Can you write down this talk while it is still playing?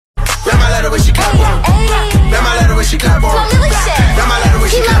letter when she clap for 'em. That my letter when she clap for 'em. That my letter when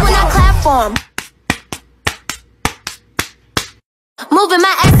she clap when I clap for 'em. Moving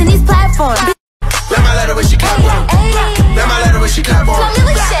my ass in these platforms. That my letter when she clap for 'em. That my letter when she clap for 'em.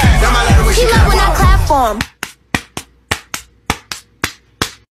 That my letter when she clap when I clap for 'em.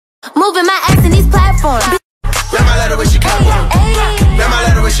 Moving my ass in these platforms. That my letter when she clap for 'em. That my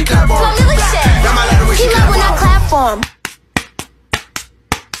letter when she clap for 'em. That my letter when she clap when I clap for 'em.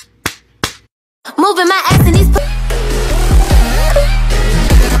 Moving my ass in these platforms.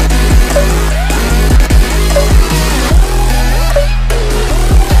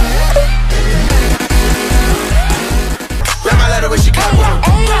 That my letter when she clap for 'em.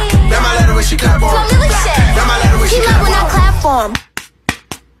 That my letter when she clap for 'em. That my letter when she clap when I clap for 'em.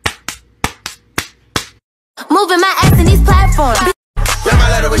 Moving my ass in these platforms. That my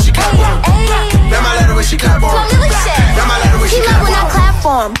letter when she clap for 'em. That my letter when she clap for 'em. That my letter when she clap when I clap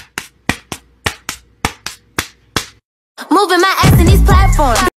for 'em. Moving my ass in these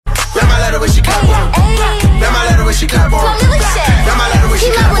platforms. That my letter when she clap for 'em. That my letter when she clap for 'em. That my letter when she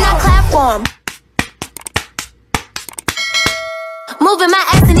clap when I clap for 'em. Moving my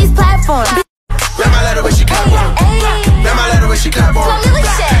ass in these platforms. That my letter when she clap for 'em. That my letter when she clap for 'em.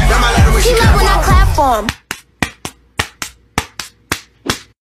 That my letter when she clap when I clap for 'em.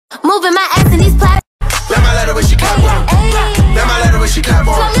 Moving my ass in these platforms. That my letter when she clap for 'em. That my letter when she clap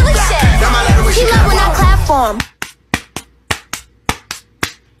for 'em. That my letter when she clap when I clap for 'em.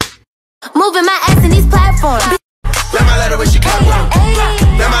 Moving my ass in these platforms. That my letter when she clap for 'em.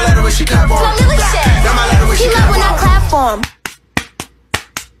 That my letter when she clap for 'em. That my letter when she clap when I clap for 'em.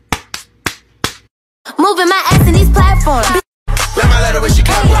 Moving my ass in these platforms. That my letter when she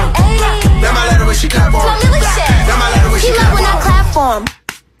clap for 'em. That my letter when she clap for 'em. That my letter when she clap when I clap for 'em.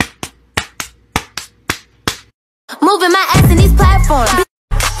 Moving my ass in these platforms.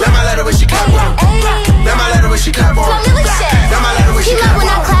 That my letter when she clap for 'em. That my letter when she clap for 'em. That my letter when she clap when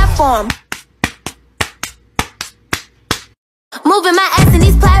I clap for 'em. Moving my ass in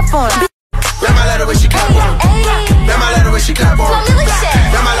these platforms. That my letter when she clap for 'em. That my letter when she clap for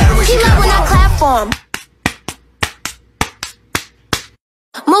 'em. That my letter when she clap when I clap for 'em.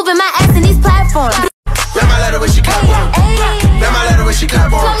 Moving my ass in these platforms. That my letter when she clap for 'em. That my letter when she clap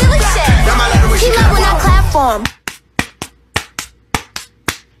for 'em. That my letter when she clap when I clap for 'em.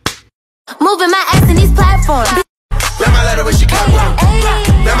 Moving my ass in these platforms. That my letter when she clap for 'em.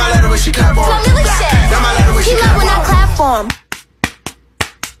 That my letter when she clap for 'em. That my letter when she clap when I clap for 'em.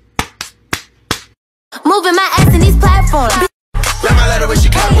 Moving my ass in these platforms. That my letter when she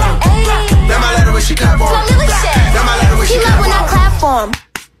clap for 'em. That my letter when she clap for 'em. That my letter when she clap when I clap for 'em.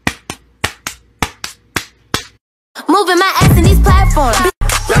 Moving my ass in these platforms.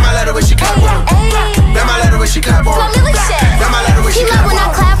 That my letter when she clap for 'em. That my letter when she clap for 'em. That my letter when she clap when I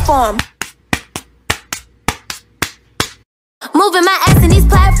clap for 'em. Moving my ass in these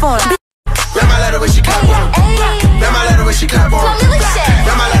platforms. That my letter when she clap for 'em. That my letter when she clap for 'em.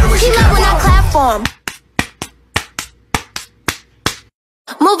 That my letter when she clap when I clap for 'em.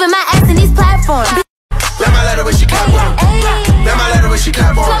 Moving my ass in these platforms. That my letter when she clap for 'em. That my letter when she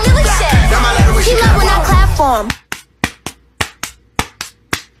clap for 'em. That my letter when she clap when I clap for 'em.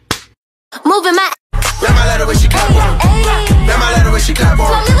 Moving my. That my letter when she clap for 'em. That my letter when she clap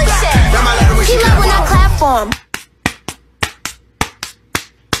for 'em. That my letter when she clap when I clap for 'em.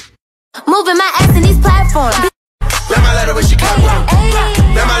 Moving my ass in these platforms. That my letter when she clap for 'em.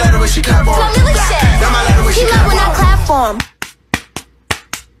 That my letter when she clap for 'em. That my letter when she clap when I clap for 'em.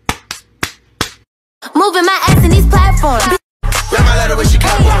 Moving my ass in these platforms. That my letter when she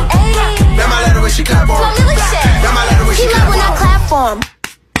clap for 'em. That my letter when she clap for 'em. That my letter when she clap when I clap for 'em.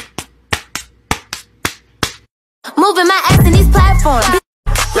 Moving my ass in these platforms.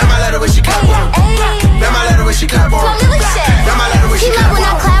 That my letter when she clap for 'em. That my letter when she clap for 'em. That my letter when she clap when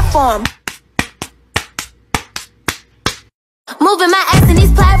I clap for 'em. Moving my ass in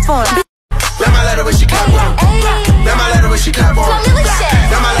these platforms. That my letter when she clap for 'em. That my letter when she clap for 'em.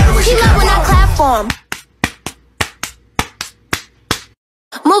 That my letter when she clap when I clap for 'em.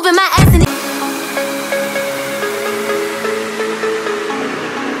 Moving my ass in these.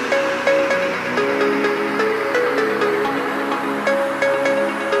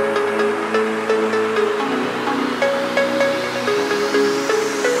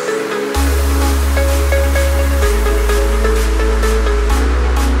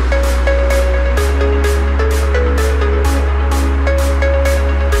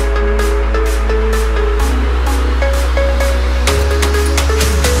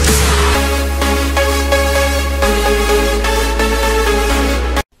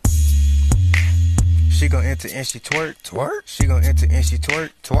 and she twerk, twerk. She gon' enter and she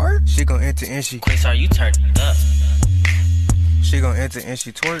twerk, twerk. She gon' enter and she. Chris, are you turned up? She gon' enter and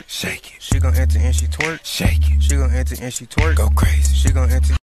she twerk, shake it. She gon' enter and she twerk, shake it. She gon' enter and she twerk, go crazy. She gon'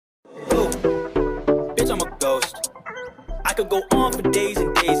 enter. Ooh, bitch, I'm a ghost. I could go on for days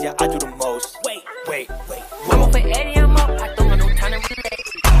and days, yeah, I do the most. Wait. I'm up for Eddie, I'm up. I don't got no time to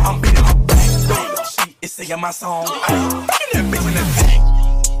relax. I'm beating her back. She is singing my song. That bitch in the tank.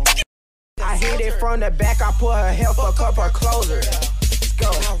 I hit it from the back, I put her hair, fuck up her closer. Let's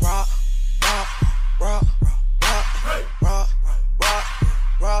go. Rock.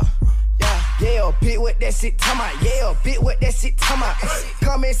 Yeah, bitch, what that shit talking about? Yeah, bitch, what that shit talking about?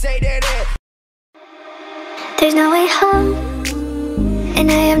 Come and say that. There's no way home,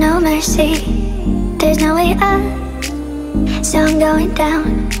 and I have no mercy. There's no way up, so I'm going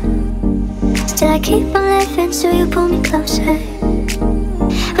down. Still I keep on living, so you pull me closer.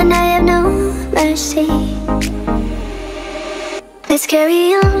 When I have no mercy, let's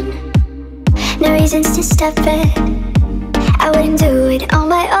carry on. No reasons to stop it. I wouldn't do it on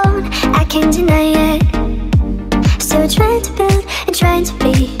my own, I can't deny it. Still trying to build and trying to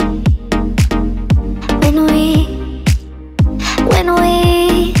be. When we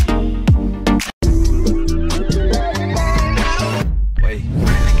Wait.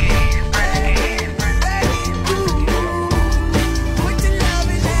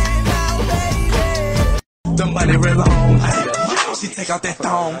 The money real long. She take out that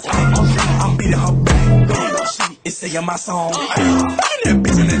thong. I'm beating her back. She is singing my song. That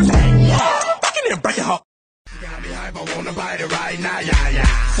bitch in the tank. Back in there breaking her. Got me hype, I wanna bite it right now, yeah.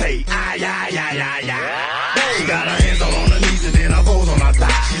 Say, yeah. She got her hands all on her knees and then her bows on her thigh.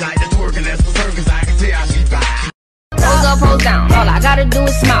 She like the twerk and that's for her, cause I can tell she fly. Pose up, pose down. All I gotta do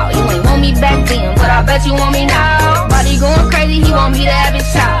is smile. You ain't want me back then, but I bet you want me now. Body going crazy, he want me to have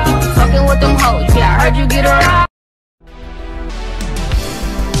his child. Fucking with them hoes, yeah, I heard you get around.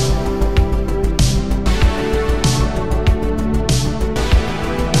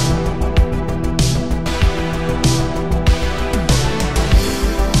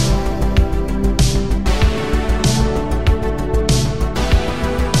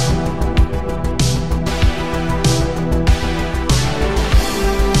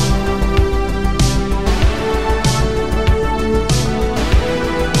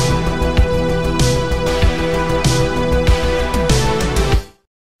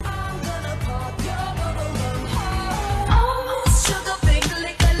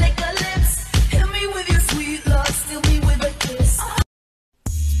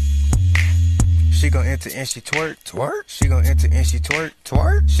 She gon' enter and she twerk, twerk. She gon' enter and she twerk,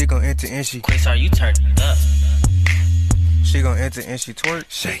 twerk. She gon' enter and she. Chris, are you turned up? She gon' enter and she twerk,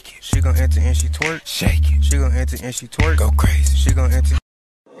 shake it. She gon' enter and she twerk, shake it. She gon' enter and she twerk, go crazy. She gon' enter.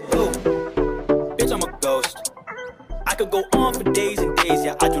 Ooh, bitch, I'm a ghost. I could go on for days and days,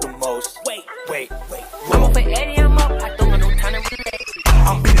 yeah, I do the most. Wait. I'm up for Eddie, I'm up. I don't got no time to relax.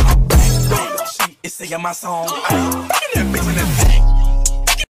 I'm beating her back. She is singing my song. That bitch in the tank.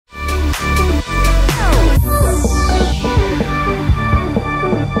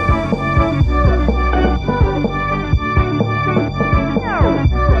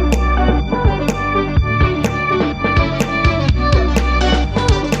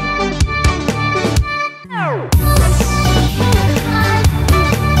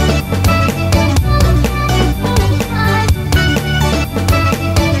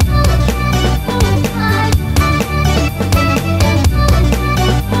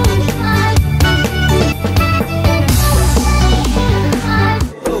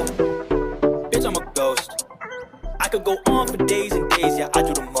 I could go on for days and days, yeah, I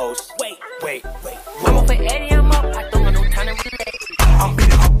do the most. Wait. I'm up for Eddie, I'm up. I don't got no time to relax. I'm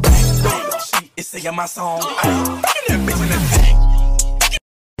beating her back. She is singing my song. That bitch in the tank.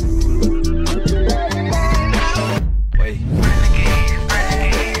 Wait.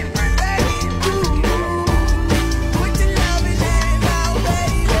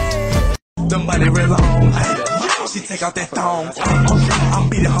 The money real long. She take out that thong. I'm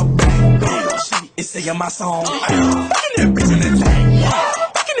beating her back. She is singing my song. That bitch in the tank.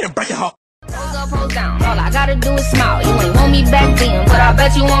 Back in there breaking her. Pose up, pose down. All I gotta do is smile. You ain't want me back then, but I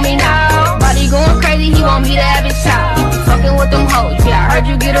bet you want me now. Body going crazy, he want me to have his child. Fucking with them hoes, yeah, I heard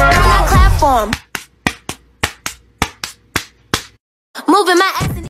you get around. I'm on that platform.